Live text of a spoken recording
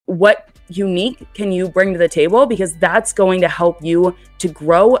what unique can you bring to the table? Because that's going to help you to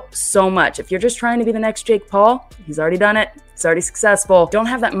grow so much. If you're just trying to be the next Jake Paul, he's already done it. He's already successful. Don't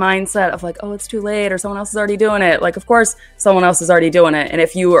have that mindset of like, oh, it's too late or someone else is already doing it. Like, of course, someone else is already doing it. And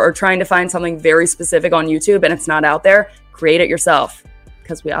if you are trying to find something very specific on YouTube and it's not out there, create it yourself.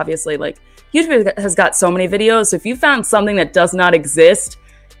 Because we obviously YouTube has got so many videos. So if you found something that does not exist,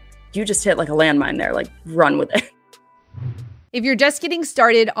 you just hit like a landmine there, like run with it. If you're just getting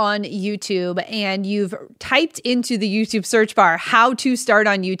started on YouTube and you've typed into the YouTube search bar, how to start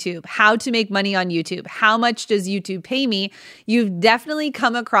on YouTube, how to make money on YouTube, how much does YouTube pay me, you've definitely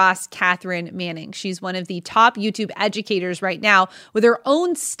come across Catherine Manning. She's one of the top YouTube educators right now with her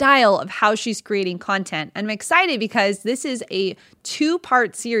own style of how she's creating content. And I'm excited because this is a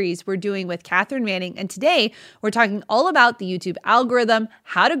 2-part series we're doing with Catherine Manning. And today we're talking all about the YouTube algorithm,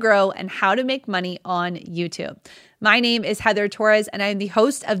 how to grow, and how to make money on YouTube. My name is Heather Torres, and I'm the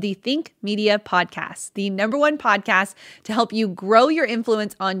host of the Think Media Podcast, the #1 podcast to help you grow your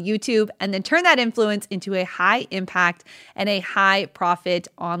influence on YouTube and then turn that influence into a high impact and a high profit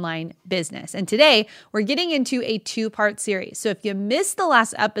online business. And today we're getting into a 2-part series. So if you missed the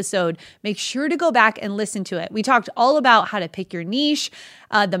last episode, make sure to go back and listen to it. We talked all about how to pick your niche,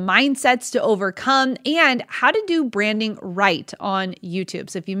 the mindsets to overcome, and how to do branding right on YouTube.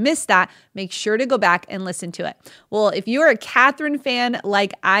 So if you missed that, make sure to go back and listen to it. Well, if you're a Catherine fan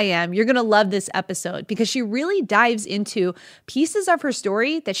like I am, you're going to love this episode because she really dives into pieces of her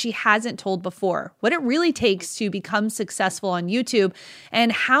story that she hasn't told before, what it really takes to become successful on YouTube,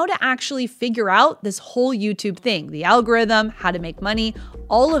 and how to actually figure out this whole YouTube thing, the algorithm, how to make money.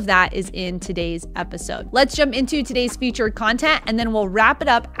 All of that is in today's episode. Let's jump into today's featured content, and then we'll wrap it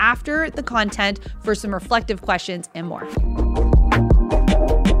up after the content for some reflective questions and more.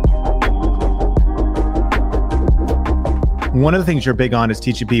 One of the things you're big on is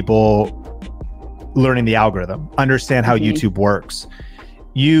teaching people learning the algorithm, understand how YouTube works.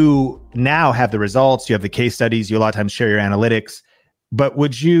 You now have the results, you have the case studies, you a lot of times share your analytics, but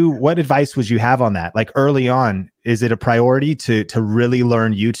what advice would you have on that? Like early on, is it a priority to really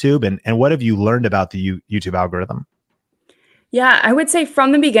learn YouTube? And what have you learned about the YouTube algorithm? Yeah, I would say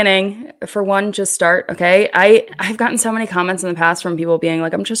from the beginning, for one, just start, okay? I've gotten so many comments in the past from people being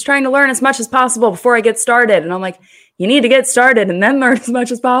like, I'm just trying to learn as much as possible before I get started. And I'm like, you need to get started and then learn as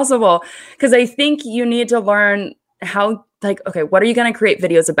much as possible. Because I think you need to learn how, okay, what are you going to create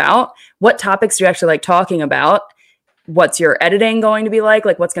videos about? What topics do you actually like talking about? What's your editing going to be like?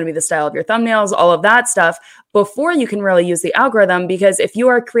 Like what's going to be the style of your thumbnails, all of that stuff before you can really use the algorithm. Because if you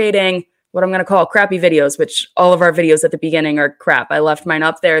are creating what I'm going to call crappy videos, which all of our videos at the beginning are crap. I left mine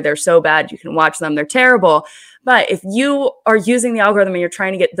up there. They're so bad. You can watch them. They're terrible. But if you are using the algorithm and you're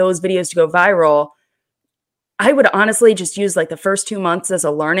trying to get those videos to go viral, I would honestly just use like the first 2 months as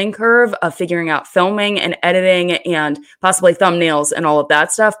a learning curve of figuring out filming and editing and possibly thumbnails and all of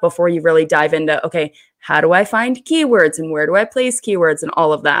that stuff before you really dive into, okay, how do I find keywords and where do I place keywords and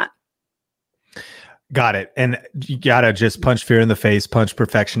all of that? Got it. And you got to just punch fear in the face, punch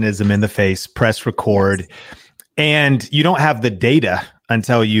perfectionism in the face, press record. Yes. And you don't have the data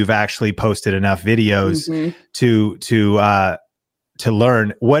until you've actually posted enough videos to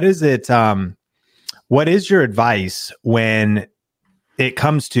learn. What is it? What is your advice when it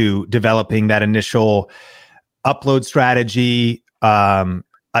comes to developing that initial upload strategy, a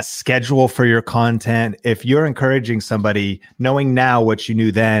schedule for your content? If you're encouraging somebody, knowing now what you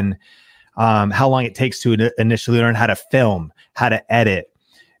knew then, how long it takes to initially learn how to film, how to edit.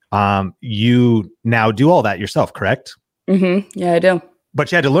 You now do all that yourself, correct? Yeah, I do. But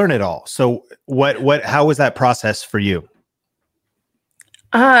you had to learn it all. So how was that process for you?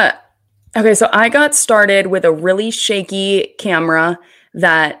 Okay, so I got started with a really shaky camera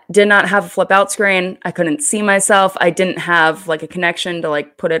that did not have a flip out screen. I couldn't see myself. I didn't have like a connection to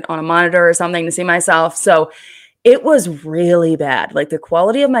like put it on a monitor or something to see myself. So it was really bad. Like the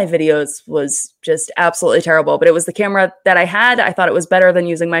quality of my videos was just absolutely terrible, but it was the camera that I had. I thought it was better than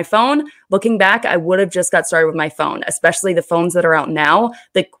using my phone. Looking back, I would have just got started with my phone, especially the phones that are out now.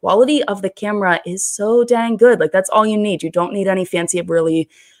 The quality of the camera is so dang good. Like that's all you need. You don't need any fancy, really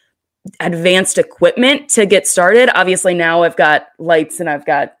advanced equipment to get started. Obviously now I've got lights and I've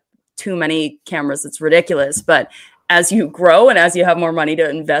got too many cameras. It's ridiculous, but as you grow and as you have more money to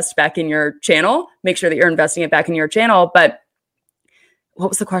invest back in your channel, make sure that you're investing it back in your channel. But what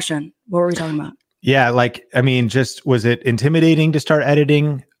was the question? What were we talking about? Yeah. Was it intimidating to start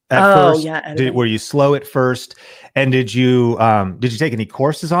editing at first? Yeah. Were you slow at first? And did you take any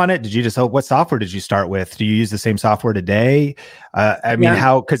courses on it? Did you what software did you start with? Do you use the same software today?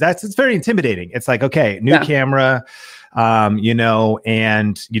 Because it's very intimidating. It's like, okay, new camera,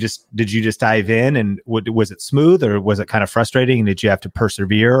 and did you just dive in, and was it smooth, or was it kind of frustrating? And did you have to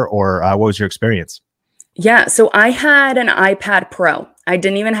persevere, or what was your experience? Yeah, so I had an iPad Pro. I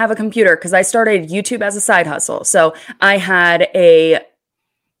didn't even have a computer because I started YouTube as a side hustle. So I had I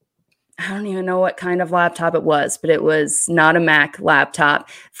don't even know what kind of laptop it was, but it was not a Mac laptop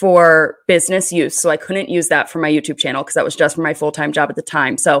for business use. So I couldn't use that for my YouTube channel because that was just for my full-time job at the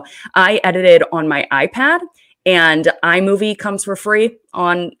time. So I edited on my iPad, and iMovie comes for free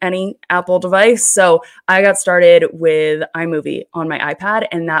on any Apple device. So I got started with iMovie on my iPad,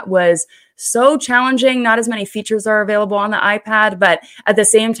 and that was so challenging. Not as many features are available on the iPad, but at the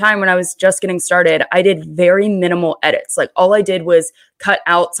same time, when I was just getting started, I did very minimal edits. Like all I did was cut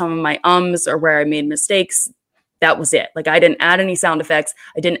out some of my ums or where I made mistakes. That was it. Like I didn't add any sound effects.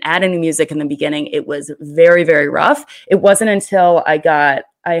 I didn't add any music in the beginning. It was very, very rough. It wasn't until I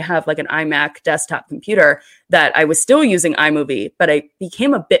have like an iMac desktop computer that I was still using iMovie, but I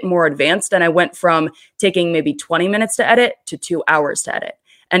became a bit more advanced, and I went from taking maybe 20 minutes to edit to 2 hours to edit.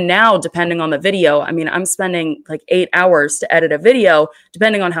 And now, depending on the video, I mean, I'm spending like 8 hours to edit a video,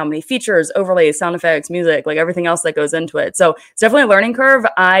 depending on how many features, overlays, sound effects, music, like everything else that goes into it. So it's definitely a learning curve.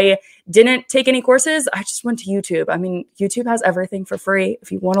 I didn't take any courses. I just went to YouTube. I mean, YouTube has everything for free.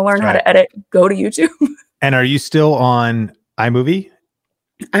 If you want to learn how to edit, go to YouTube. And are you still on iMovie?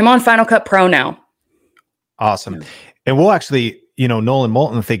 I'm on Final Cut Pro now. Awesome. And we'll actually, Nolan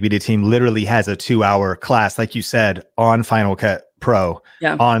Moulton, the Think Media team, literally has a 2-hour class, like you said, on Final Cut Pro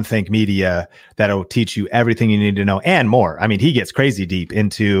on Think Media that'll teach you everything you need to know and more. I mean, he gets crazy deep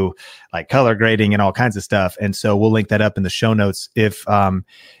into like color grading and all kinds of stuff. And so we'll link that up in the show notes if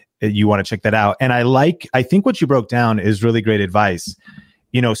you want to check that out. And I think what you broke down is really great advice.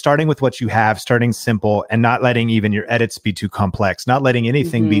 Starting with what you have, starting simple, and not letting even your edits be too complex, not letting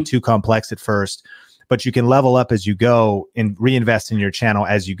anything be too complex at first, but you can level up as you go and reinvest in your channel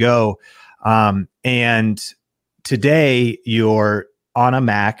as you go. And today you're on a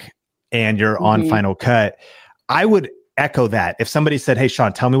Mac and you're on Final Cut. I would echo that. If somebody said, "Hey,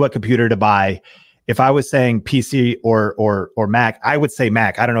 Sean, tell me what computer to buy," if I was saying PC or Mac, I would say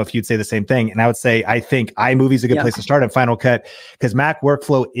Mac. I don't know if you'd say the same thing. And I would say, I think iMovie is a good place to start on Final Cut because Mac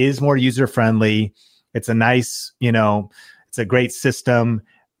workflow is more user-friendly. It's a nice, it's a great system.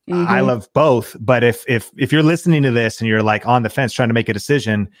 I love both. But if you're listening to this and you're like on the fence trying to make a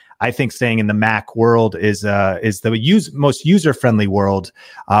decision, I think staying in the Mac world is the most user-friendly world.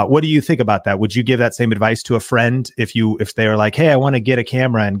 What do you think about that? Would you give that same advice to a friend if they are like, "Hey, I want to get a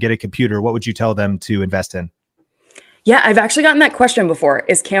camera and get a computer"? What would you tell them to invest in? Yeah, I've actually gotten that question before.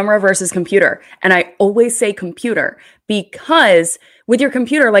 Is camera versus computer? And I always say computer because with your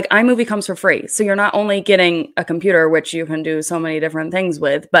computer, like iMovie comes for free. So you're not only getting a computer, which you can do so many different things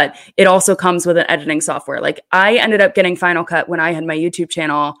with, but it also comes with an editing software. Like I ended up getting Final Cut when I had my YouTube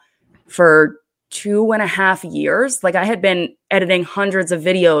channel for 2.5 years. Like I had been editing hundreds of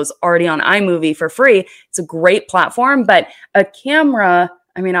videos already on iMovie for free. It's a great platform, but a camera,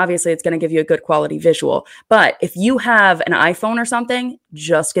 I mean, obviously it's going to give you a good quality visual, but if you have an iPhone or something,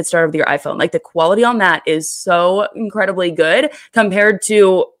 just get started with your iPhone. Like the quality on that is so incredibly good compared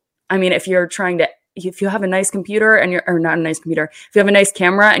to, I mean, if you have a nice computer and if you have a nice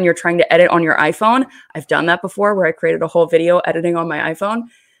camera and you're trying to edit on your iPhone, I've done that before where I created a whole video editing on my iPhone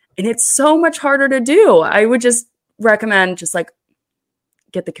and it's so much harder to do. I would just recommend just like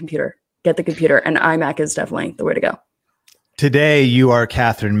get the computer and iMac is definitely the way to go. Today, you are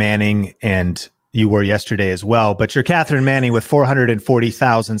Catherine Manning, and you were yesterday as well, but you're Catherine Manning with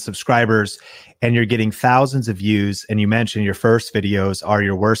 440,000 subscribers, and you're getting thousands of views. And you mentioned your first videos are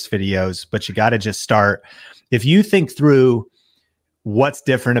your worst videos, but you got to just start. If you think through what's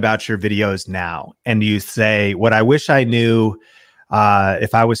different about your videos now, and you say, what I wish I knew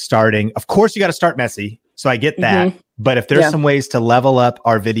if I was starting, of course, you got to start messy. So I get that. But if there's some ways to level up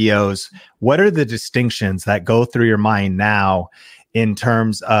our videos, what are the distinctions that go through your mind now in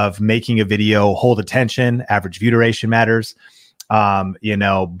terms of making a video hold attention? Average view duration matters,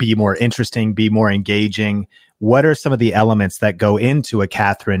 be more interesting, be more engaging. What are some of the elements that go into a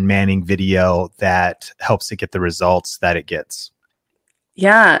Catherine Manning video that helps it get the results that it gets?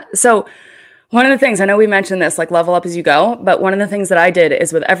 Yeah. So one of the things, I know we mentioned this, like level up as you go, but one of the things that I did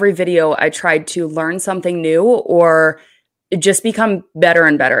is with every video, I tried to learn something new or just become better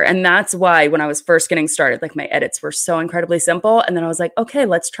and better. And that's why when I was first getting started, like my edits were so incredibly simple. And then I was like, okay,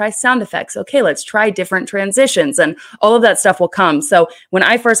 let's try sound effects. Okay, let's try different transitions and all of that stuff will come. So when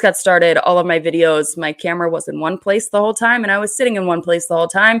I first got started, all of my videos, my camera was in one place the whole time and I was sitting in one place the whole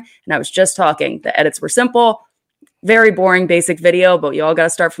time and I was just talking. The edits were simple. Very boring, basic video, but you all got to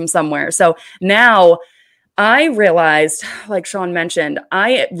start from somewhere. So now I realized, like Sean mentioned,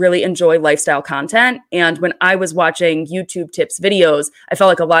 I really enjoy lifestyle content. And when I was watching YouTube tips videos, I felt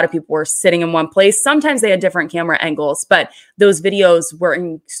like a lot of people were sitting in one place. Sometimes they had different camera angles, but those videos were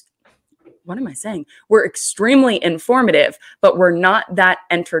were extremely informative, but were not that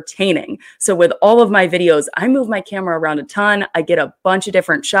entertaining. So with all of my videos, I move my camera around a ton. I get a bunch of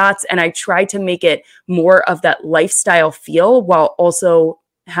different shots and I try to make it more of that lifestyle feel while also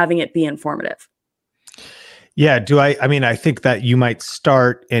having it be informative. Yeah. I mean, I think that you might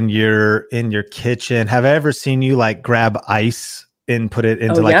start in your kitchen. Have I ever seen you like grab ice and put it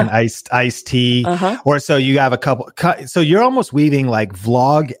into an iced tea? Or so you have so you're almost weaving like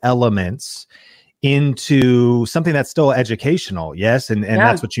vlog elements into something that's still educational. Yes. And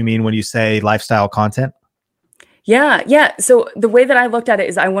that's what you mean when you say lifestyle content. Yeah. Yeah. So the way that I looked at it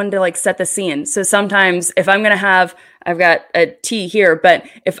is I wanted to like set the scene. So sometimes if I'm going to I've got a tea here, but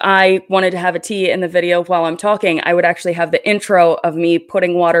if I wanted to have a tea in the video while I'm talking, I would actually have the intro of me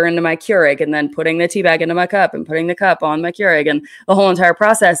putting water into my Keurig and then putting the tea bag into my cup and putting the cup on my Keurig and the whole entire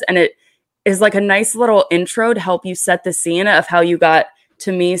process. And it is like a nice little intro to help you set the scene of how you got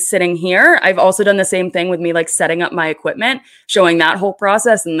to me sitting here. I've also done the same thing with me, like setting up my equipment, showing that whole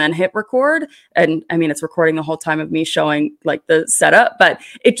process and then hit record. And I mean, it's recording the whole time of me showing like the setup, but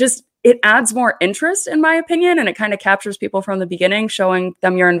it adds more interest in my opinion. And it kind of captures people from the beginning, showing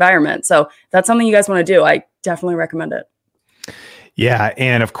them your environment. So if that's something you guys want to do, I definitely recommend it. Yeah.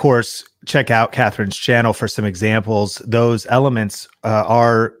 And of course, check out Catherine's channel for some examples. Those elements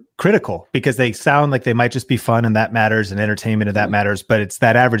are critical because they sound like they might just be fun and that matters and entertainment and that matters, but it's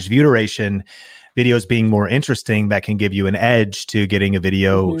that average view duration, videos being more interesting that can give you an edge to getting a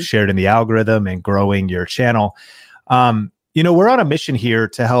video shared in the algorithm and growing your channel. We're on a mission here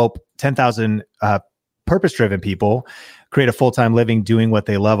to help 10,000 purpose-driven people create a full-time living doing what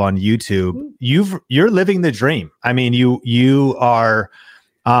they love on YouTube. You're living the dream. I mean, you are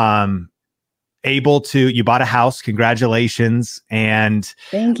able to, you bought a house, congratulations. And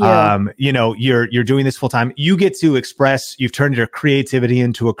thank you. You're doing this full time. You get to express, you've turned your creativity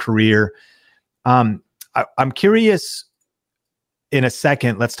into a career. I'm curious in a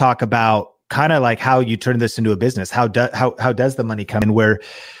second, let's talk about kind of like how you turn this into a business. How does the money come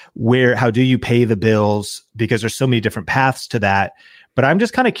in? How do you pay the bills? Because there's so many different paths to that. But I'm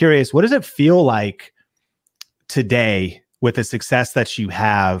just kind of curious, what does it feel like today with the success that you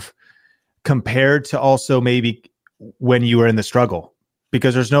have compared to also maybe when you were in the struggle?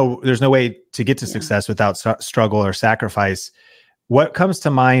 Because there's no way to get to success without struggle or sacrifice. What comes to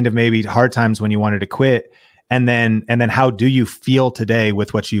mind of maybe hard times when you wanted to quit? And then how do you feel today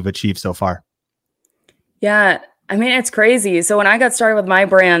with what you've achieved so far? Yeah, I mean, it's crazy. So when I got started with my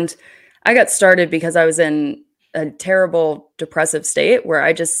brand, I got started because I was in a terrible depressive state where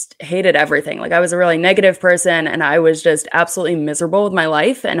I just hated everything. Like I was a really negative person and I was just absolutely miserable with my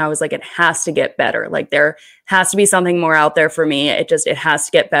life. And I was like, it has to get better. Like there has to be something more out there for me. It has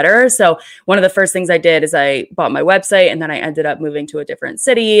to get better. So one of the first things I did is I bought my website and then I ended up moving to a different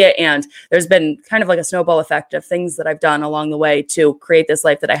city. And there's been kind of like a snowball effect of things that I've done along the way to create this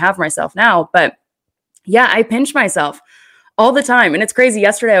life that I have for myself now. But yeah, I pinch myself all the time. And it's crazy.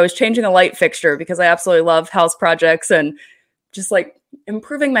 Yesterday, I was changing a light fixture because I absolutely love house projects and just like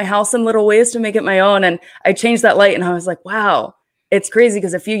improving my house in little ways to make it my own. And I changed that light and I was like, wow, it's crazy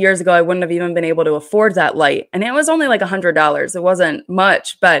because a few years ago, I wouldn't have even been able to afford that light. And it was only like $100. It wasn't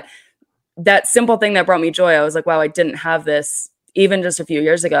much, but that simple thing that brought me joy, I was like, wow, I didn't have this even just a few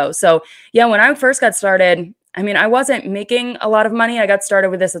years ago. So yeah, when I first got started, I mean, I wasn't making a lot of money. I got started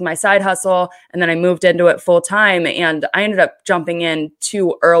with this as my side hustle, and then I moved into it full time. And I ended up jumping in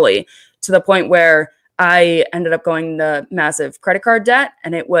too early to the point where I ended up going to massive credit card debt,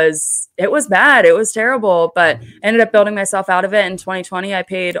 and it was bad. It was terrible, but I ended up building myself out of it. In 2020, I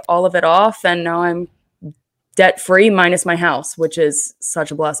paid all of it off, and now I'm debt free minus my house, which is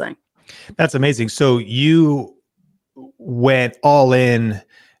such a blessing. That's amazing. So you went all in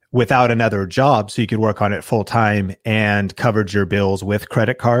without another job so you could work on it full time and covered your bills with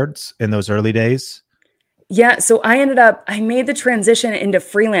credit cards in those early days? Yeah. So I made the transition into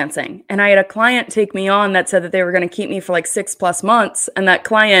freelancing, and I had a client take me on that said that they were going to keep me for like 6+ months. And that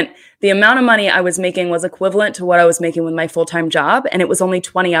client, the amount of money I was making was equivalent to what I was making with my full-time job. And it was only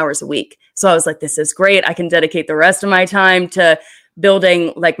 20 hours a week. So I was like, this is great. I can dedicate the rest of my time to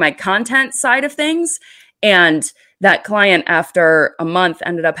building like my content side of things. And that client, after a month,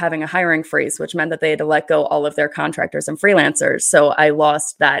 ended up having a hiring freeze, which meant that they had to let go all of their contractors and freelancers. So I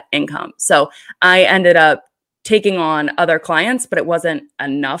lost that income. So I ended up taking on other clients, but it wasn't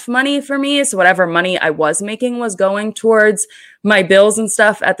enough money for me. So whatever money I was making was going towards my bills and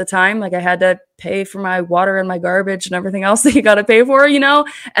stuff at the time. Like I had to pay for my water and my garbage and everything else that you got to pay for,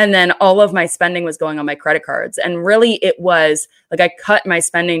 and then all of my spending was going on my credit cards. And really it was like I cut my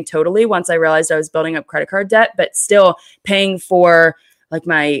spending totally once I realized I was building up credit card debt, but still paying for like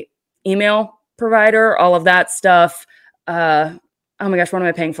my email provider, all of that stuff. Oh my gosh, what am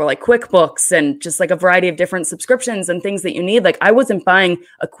I paying for? Like QuickBooks and just like a variety of different subscriptions and things that you need. Like I wasn't buying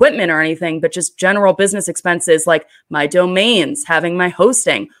equipment or anything, but just general business expenses like my domains, having my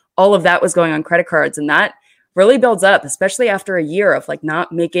hosting, all of that was going on credit cards. And that really builds up, especially after a year of like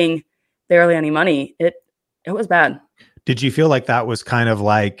not making barely any money. It was bad. Did you feel like that was kind of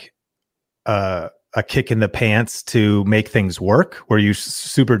like a kick in the pants to make things work? Were you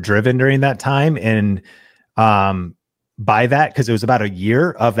super driven during that time? And, by that, because it was about a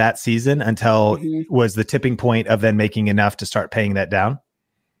year of that season until was the tipping point of then making enough to start paying that down?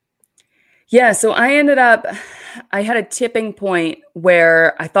 Yeah. So I had a tipping point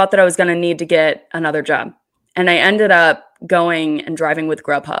where I thought that I was going to need to get another job. And I ended up going and driving with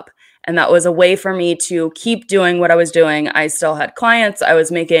Grubhub. And that was a way for me to keep doing what I was doing. I still had clients. I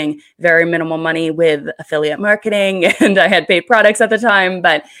was making very minimal money with affiliate marketing and I had paid products at the time,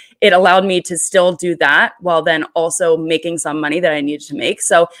 but it allowed me to still do that while then also making some money that I needed to make.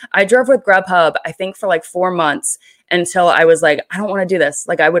 So I drove with Grubhub, I think for like 4 months until I was like, I don't want to do this.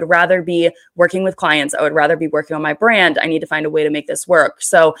 Like I would rather be working with clients. I would rather be working on my brand. I need to find a way to make this work.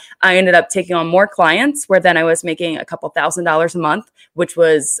 So I ended up taking on more clients where then I was making a couple $1,000s a month, which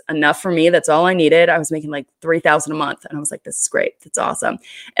was enough for me. That's all I needed. I was making like $3,000 a month. And I was like, this is great. That's awesome.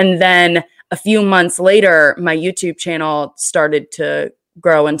 And then a few months later, my YouTube channel started to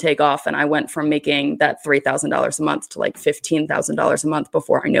grow and take off. And I went from making that $3,000 a month to like $15,000 a month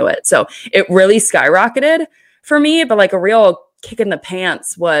before I knew it. So it really skyrocketed for me. But like a real kick in the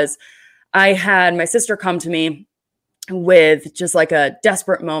pants was I had my sister come to me with just like a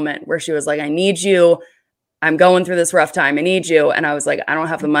desperate moment where she was like, I need you. I'm going through this rough time. I need you. And I was like, I don't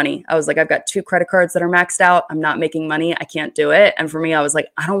have the money. I was like, I've got 2 credit cards that are maxed out. I'm not making money. I can't do it. And for me, I was like,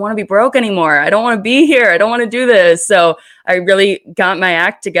 I don't want to be broke anymore. I don't want to be here. I don't want to do this. So I really got my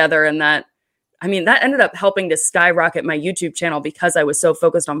act together. And that ended up helping to skyrocket my YouTube channel because I was so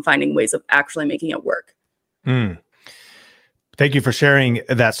focused on finding ways of actually making it work. Thank you for sharing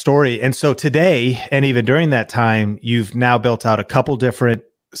that story. And so today, and even during that time, you've now built out a couple different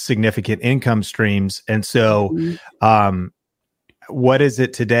significant income streams. And so, what is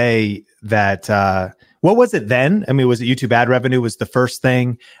it today that, what was it then? I mean, was it YouTube ad revenue was the first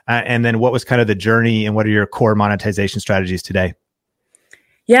thing? And then what was kind of the journey and what are your core monetization strategies today?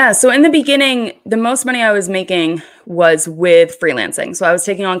 Yeah. So in the beginning, the most money I was making was with freelancing. So I was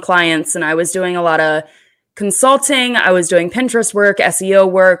taking on clients and I was doing a lot of consulting. I was doing Pinterest work, SEO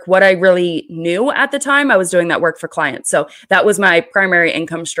work, what I really knew at the time. I was doing that work for clients. So that was my primary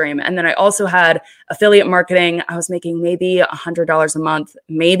income stream. And then I also had affiliate marketing. I was making maybe $100 a month.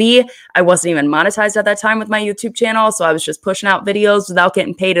 Maybe I wasn't even monetized at that time with my YouTube channel. So I was just pushing out videos without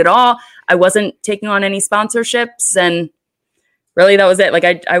getting paid at all. I wasn't taking on any sponsorships and really, that was it. Like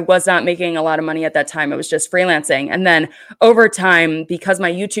I was not making a lot of money at that time. It was just freelancing. And then over time, because my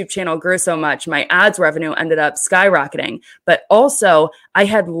YouTube channel grew so much, my ads revenue ended up skyrocketing. But also I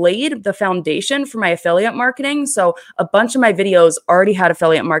had laid the foundation for my affiliate marketing. So a bunch of my videos already had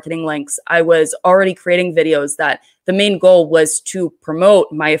affiliate marketing links. I was already creating videos that the main goal was to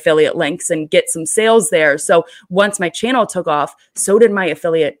promote my affiliate links and get some sales there. So once my channel took off, so did my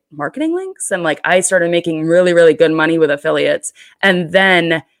affiliate marketing links. And like I started making really, really good money with affiliates. And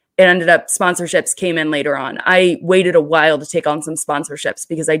then it ended up sponsorships came in later on. I waited a while to take on some sponsorships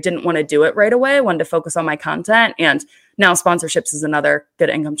because I didn't want to do it right away. I wanted to focus on my content. And now sponsorships is another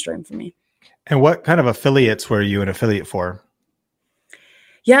good income stream for me. And what kind of affiliates were you an affiliate for?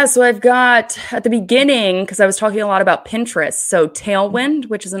 Yeah, so I've got at the beginning, because I was talking a lot about Pinterest. So Tailwind,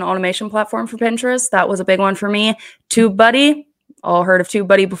 which is an automation platform for Pinterest, that was a big one for me. TubeBuddy, all heard of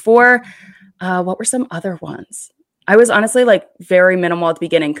TubeBuddy before. What were some other ones? I was honestly like very minimal at the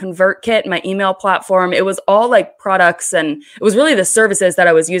beginning. ConvertKit, my email platform, it was all like products and it was really the services that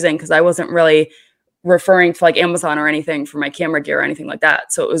I was using because I wasn't really referring to like Amazon or anything for my camera gear or anything like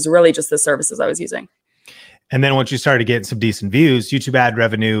that. So it was really just the services I was using. And then once you started getting some decent views, YouTube ad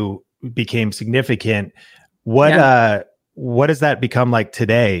revenue became significant. What does that become like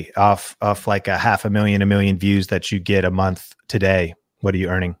today off like 500,000, 1 million views that you get a month today? What are you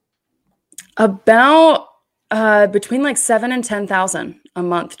earning? About between like 7,000 and 10,000 a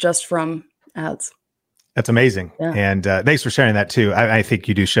month just from ads. That's amazing. Yeah. And thanks for sharing that too. I think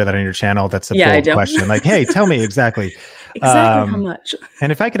you do share that on your channel. That's a Yeah, I bold do. question. Like, hey, tell me exactly. Exactly how much.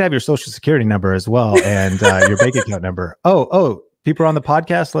 And if I could have your social security number as well and your bank account number. Oh, people are on the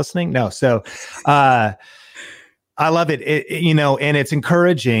podcast listening? No. So I love it. And it's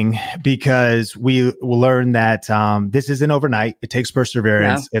encouraging because we will learn that this isn't overnight. It takes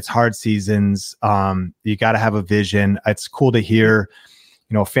perseverance. Yeah. It's hard seasons. You got to have a vision. It's cool to hear,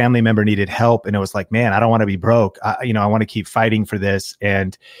 a family member needed help and it was like, man, I don't want to be broke. I want to keep fighting for this.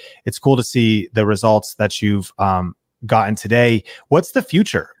 And it's cool to see the results that you've gotten today. What's the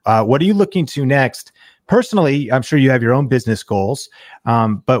future? What are you looking to next? Personally, I'm sure you have your own business goals,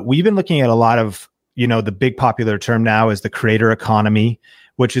 but we've been looking at a lot of, the big popular term now is the creator economy,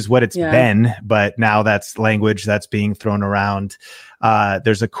 which is what it's been, but now that's language that's being thrown around.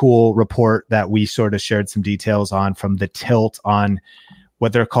 There's a cool report that we sort of shared some details on from The Tilt on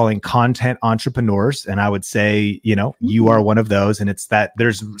what they're calling content entrepreneurs. And I would say, you are one of those. And it's that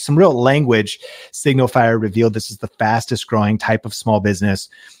there's some real language. Signal Fire revealed this is the fastest growing type of small business.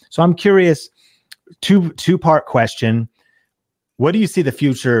 So I'm curious, two-part question. What do you see the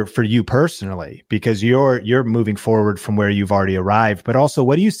future for you personally? Because you're moving forward from where you've already arrived, but also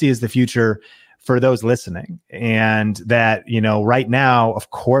what do you see as the future for those listening? And that, right now,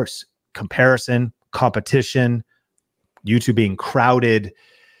 of course, comparison, competition, YouTube being crowded.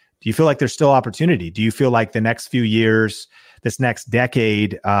 Do you feel like there's still opportunity? Do you feel like the next few years, this next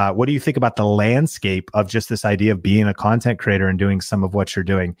decade, what do you think about the landscape of just this idea of being a content creator and doing some of what you're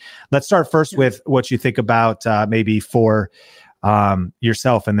doing? Let's start first with what you think about maybe for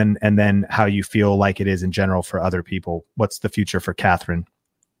yourself and then how you feel like it is in general for other people. What's the future for Catherine?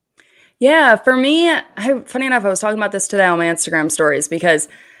 Yeah, for me, funny enough, I was talking about this today on my Instagram stories because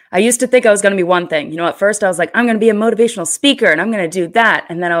I used to think I was going to be one thing. At first I was like, I'm going to be a motivational speaker and I'm going to do that.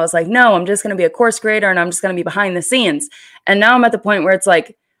 And then I was like, no, I'm just going to be a course creator and I'm just going to be behind the scenes. And now I'm at the point where it's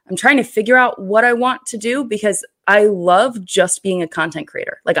like, I'm trying to figure out what I want to do because I love just being a content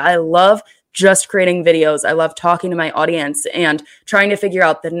creator. Like I love just creating videos. I love talking to my audience and trying to figure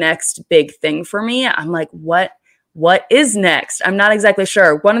out the next big thing for me. I'm like, what is next? I'm not exactly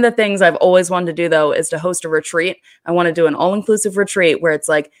sure. One of the things I've always wanted to do though is to host a retreat. I want to do an all-inclusive retreat where it's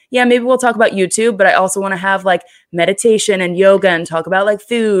like, yeah, maybe we'll talk about YouTube, but I also want to have like meditation and yoga and talk about like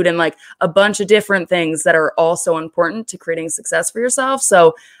food and like a bunch of different things that are also important to creating success for yourself.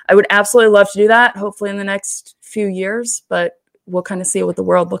 So I would absolutely love to do that, hopefully in the next few years, but we'll kind of see what the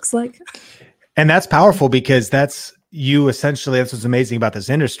world looks like. And that's powerful because that's what's amazing about this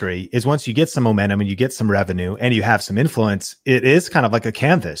industry is once you get some momentum and you get some revenue and you have some influence, it is kind of like a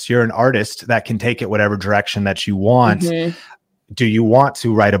canvas. You're an artist that can take it whatever direction that you want. Mm-hmm. Do you want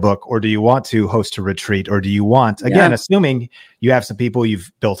to write a book or do you want to host a retreat or do you want, again, assuming you have some people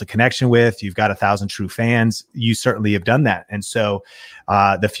you've built a connection with, you've got 1,000 true fans, you certainly have done that. And so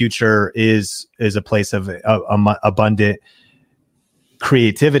the future is a place of abundant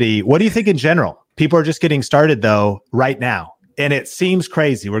creativity. What do you think in general? People are just getting started though right now. And it seems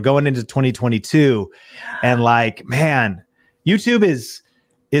crazy. We're going into 2022 and like, man, YouTube is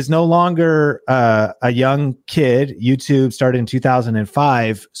no longer a young kid. YouTube started in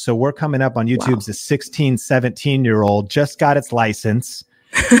 2005. So we're coming up on YouTube's a 16, 17-year-old, just got its license,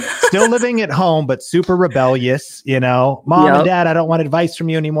 still living at home, but super rebellious, mom and dad, I don't want advice from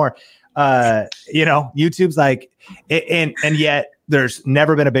you anymore. YouTube's like, and yet there's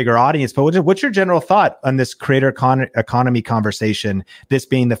never been a bigger audience. But what's your general thought on this creator economy conversation, this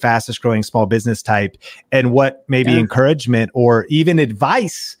being the fastest growing small business type, and what maybe encouragement or even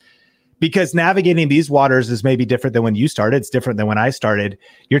advice? Because navigating these waters is maybe different than when you started. It's different than when I started.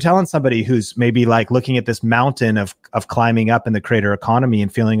 You're telling somebody who's maybe like looking at this mountain of climbing up in the creator economy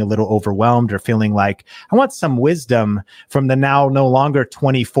and feeling a little overwhelmed or feeling like, I want some wisdom from the now no longer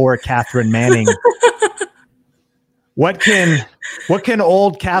 24 Catherine Manning. What can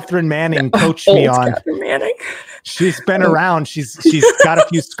old Catherine Manning coach me on? Catherine Manning. She's been around. She's got a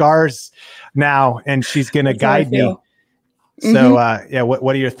few scars now, and she's going to guide me. Mm-hmm. So,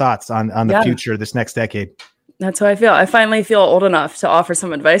 what are your thoughts on the future this next decade? That's how I feel. I finally feel old enough to offer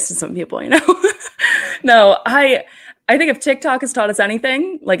some advice to some people. No, I think if TikTok has taught us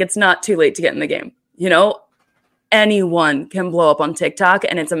anything, like it's not too late to get in the game. Anyone can blow up on TikTok,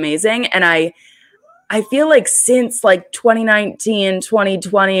 and it's amazing. And I feel like since like 2019,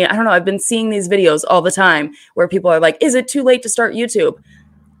 2020, I don't know, I've been seeing these videos all the time where people are like, is it too late to start YouTube?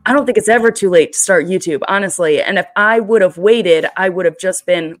 I don't think it's ever too late to start YouTube, honestly. And if I would have waited, I would have just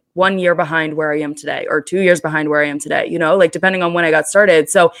been 1 year behind where I am today or 2 years behind where I am today, like depending on when I got started.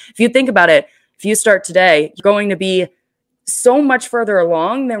 So if you think about it, if you start today, you're going to be so much further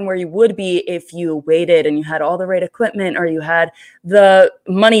along than where you would be if you waited and you had all the right equipment, or you had the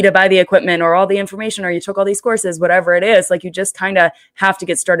money to buy the equipment, or all the information, or you took all these courses, whatever it is. Like, you just kind of have to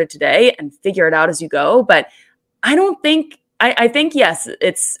get started today and figure it out as you go. But I think, yes,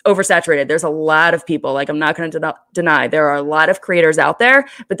 it's oversaturated. There's a lot of people. Like, I'm not going to deny there are a lot of creators out there,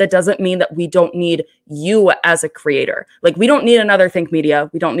 but that doesn't mean that we don't need you as a creator. Like, we don't need another Think Media.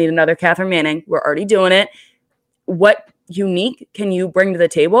 We don't need another Catherine Manning. We're already doing it. What unique can you bring to the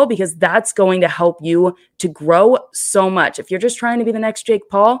table? Because that's going to help you to grow so much. If you're just trying to be the next Jake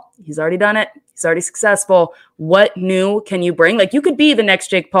Paul, he's already done it. He's already successful. What new can you bring? Like, you could be the next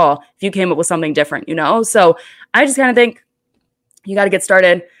Jake Paul if you came up with something different, you know? So I just kind of think you got to get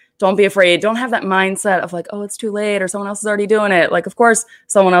started. Don't be afraid. Don't have that mindset of like, oh, it's too late, or someone else is already doing it. Like, of course,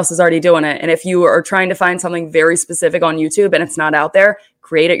 someone else is already doing it. And if you are trying to find something very specific on YouTube and it's not out there,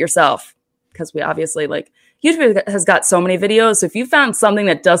 create it yourself. Because we obviously, like, YouTube has got so many videos. So if you found something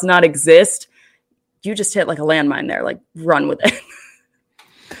that does not exist, you just hit like a landmine there, like, run with it.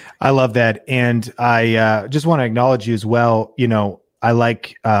 I love that. And I just want to acknowledge you as well. You know, I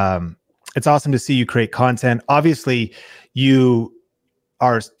like, it's awesome to see you create content. Obviously, you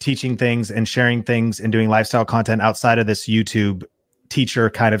are teaching things and sharing things and doing lifestyle content outside of this YouTube teacher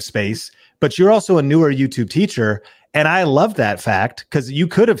kind of space, but you're also a newer YouTube teacher. And I love that fact, because you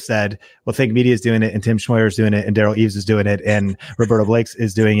could have said, well, Think Media is doing it, and Tim Schmoyer is doing it, and Daryl Eves is doing it, and Roberto Blake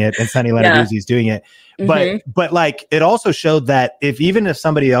is doing it, and Sunny Lenarduzzi is doing it. But like, it also showed that even if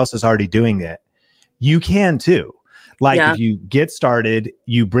somebody else is already doing it, you can too. Like, if you get started,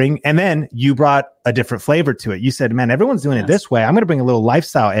 you bring, and then you brought a different flavor to it. You said, man, everyone's doing it this way. I'm going to bring a little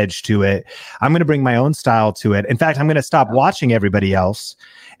lifestyle edge to it. I'm going to bring my own style to it. In fact, I'm going to stop watching everybody else,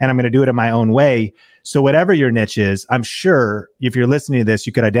 and I'm going to do it in my own way. So whatever your niche is, I'm sure if you're listening to this,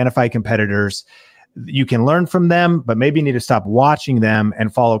 you could identify competitors. You can learn from them, but maybe you need to stop watching them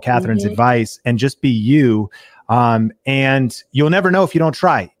and follow Catherine's advice and just be you. And you'll never know if you don't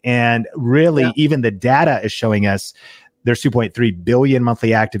try. And really, even the data is showing us there's 2.3 billion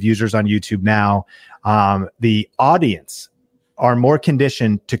monthly active users on YouTube now. The audience are more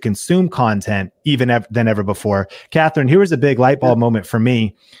conditioned to consume content than ever before. Catherine, here was a big light bulb moment for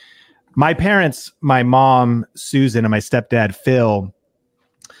me. My parents, my mom, Susan, and my stepdad, Phil,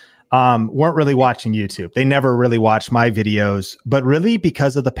 weren't really watching YouTube. They never really watched my videos, but really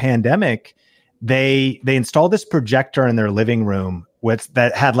because of the pandemic, they installed this projector in their living room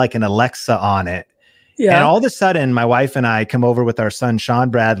that had like an Alexa on it. Yeah. And all of a sudden, my wife and I come over with our son, Sean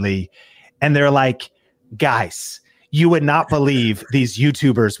Bradley, and they're like, guys, you would not believe these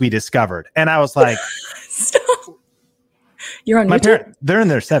YouTubers we discovered. And I was like, stop. You're on YouTube? They're in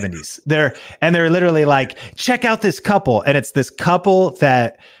their 70s. They're literally like, check out this couple. And it's this couple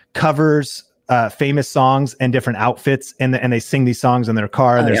that covers famous songs and different outfits. And they sing these songs in their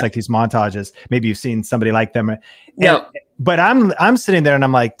car. And there's like these montages. Maybe you've seen somebody like them. Yeah. But I'm sitting there and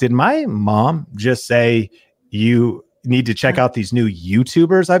I'm like, did my mom just say you need to check out these new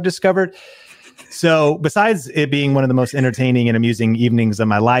YouTubers I've discovered? So besides it being one of the most entertaining and amusing evenings of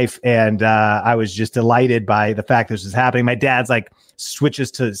my life, and I was just delighted by the fact this was happening. My dad's like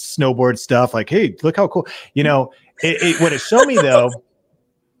switches to snowboard stuff, like, hey, look how cool. You know, what it showed me though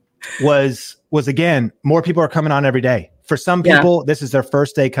was again, more people are coming on every day. For some people, this is their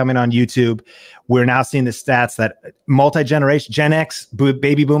first day coming on YouTube. We're now seeing the stats that multi-generation, Gen X,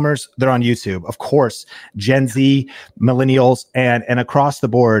 baby boomers, they're on YouTube. Of course, Gen Z, millennials, and across the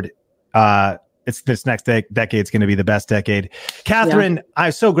board, it's this next decade is going to be the best decade. Catherine,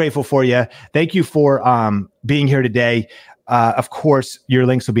 I'm so grateful for you. Thank you for being here today. Of course, your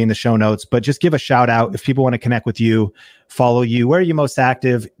links will be in the show notes, but just give a shout out if people want to connect with you, follow you. Where are you most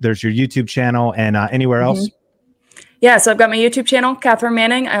active? There's your YouTube channel and anywhere else. Yeah, so I've got my YouTube channel, Catherine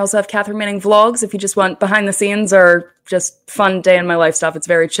Manning. I also have Catherine Manning Vlogs. If you just want behind the scenes or just fun day in my life stuff, it's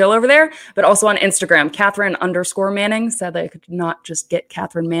very chill over there. But also on Instagram, Catherine_Manning. Sadly, I could not just get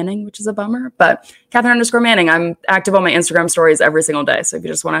Catherine Manning, which is a bummer. But Catherine_Manning. I'm active on my Instagram stories every single day. So if you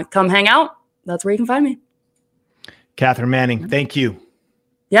just want to come hang out, that's where you can find me. Catherine Manning, thank you.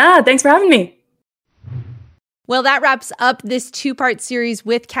 Yeah, thanks for having me. Well, that wraps up this two-part series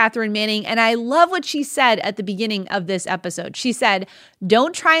with Catherine Manning, and I love what she said at the beginning of this episode. She said,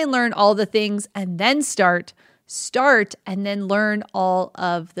 don't try and learn all the things and then start start and then learn all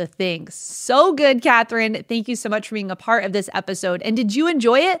of the things. So good, Catherine. Thank you so much for being a part of this episode. And did you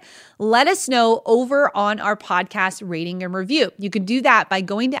enjoy it? Let us know over on our podcast rating and review. You can do that by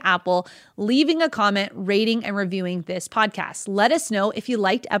going to Apple, leaving a comment, rating and reviewing this podcast. Let us know if you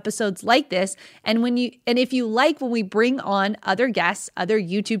liked episodes like this and if you like when we bring on other guests, other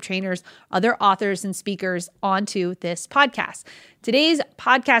YouTube trainers, other authors and speakers onto this podcast. Today's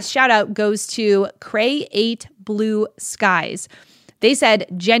podcast shout out goes to Cray 8 Blue Skies. They said,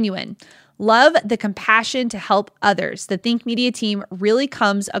 genuine. Love the compassion to help others. The Think Media team really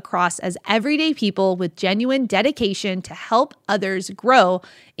comes across as everyday people with genuine dedication to help others grow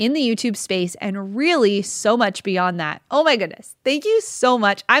in the YouTube space and really so much beyond that. Oh my goodness. Thank you so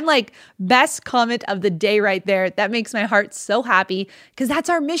much. I'm like, best comment of the day right there. That makes my heart so happy because that's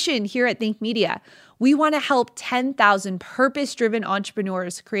our mission here at Think Media. We want to help 10,000 purpose-driven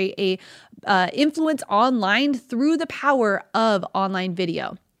entrepreneurs create a influence online through the power of online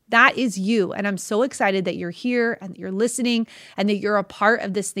video. That is you. And I'm so excited that you're here and that you're listening and that you're a part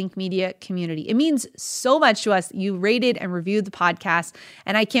of this Think Media community. It means so much to us that you rated and reviewed the podcast.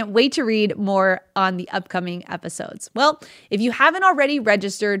 And I can't wait to read more on the upcoming episodes. Well, if you haven't already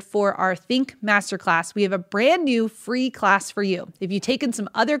registered for our Think Masterclass, we have a brand new free class for you. If you've taken some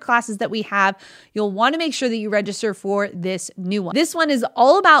other classes that we have, you'll want to make sure that you register for this new one. This one is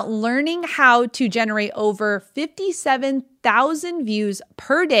all about learning how to generate over 57,000 views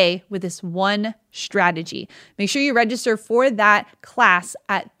per day with this one strategy. Make sure you register for that class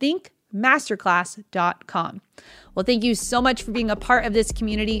at thinkmasterclass.com. Well, thank you so much for being a part of this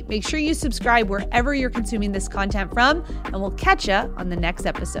community. Make sure you subscribe wherever you're consuming this content from, and we'll catch you on the next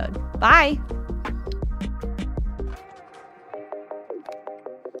episode. Bye.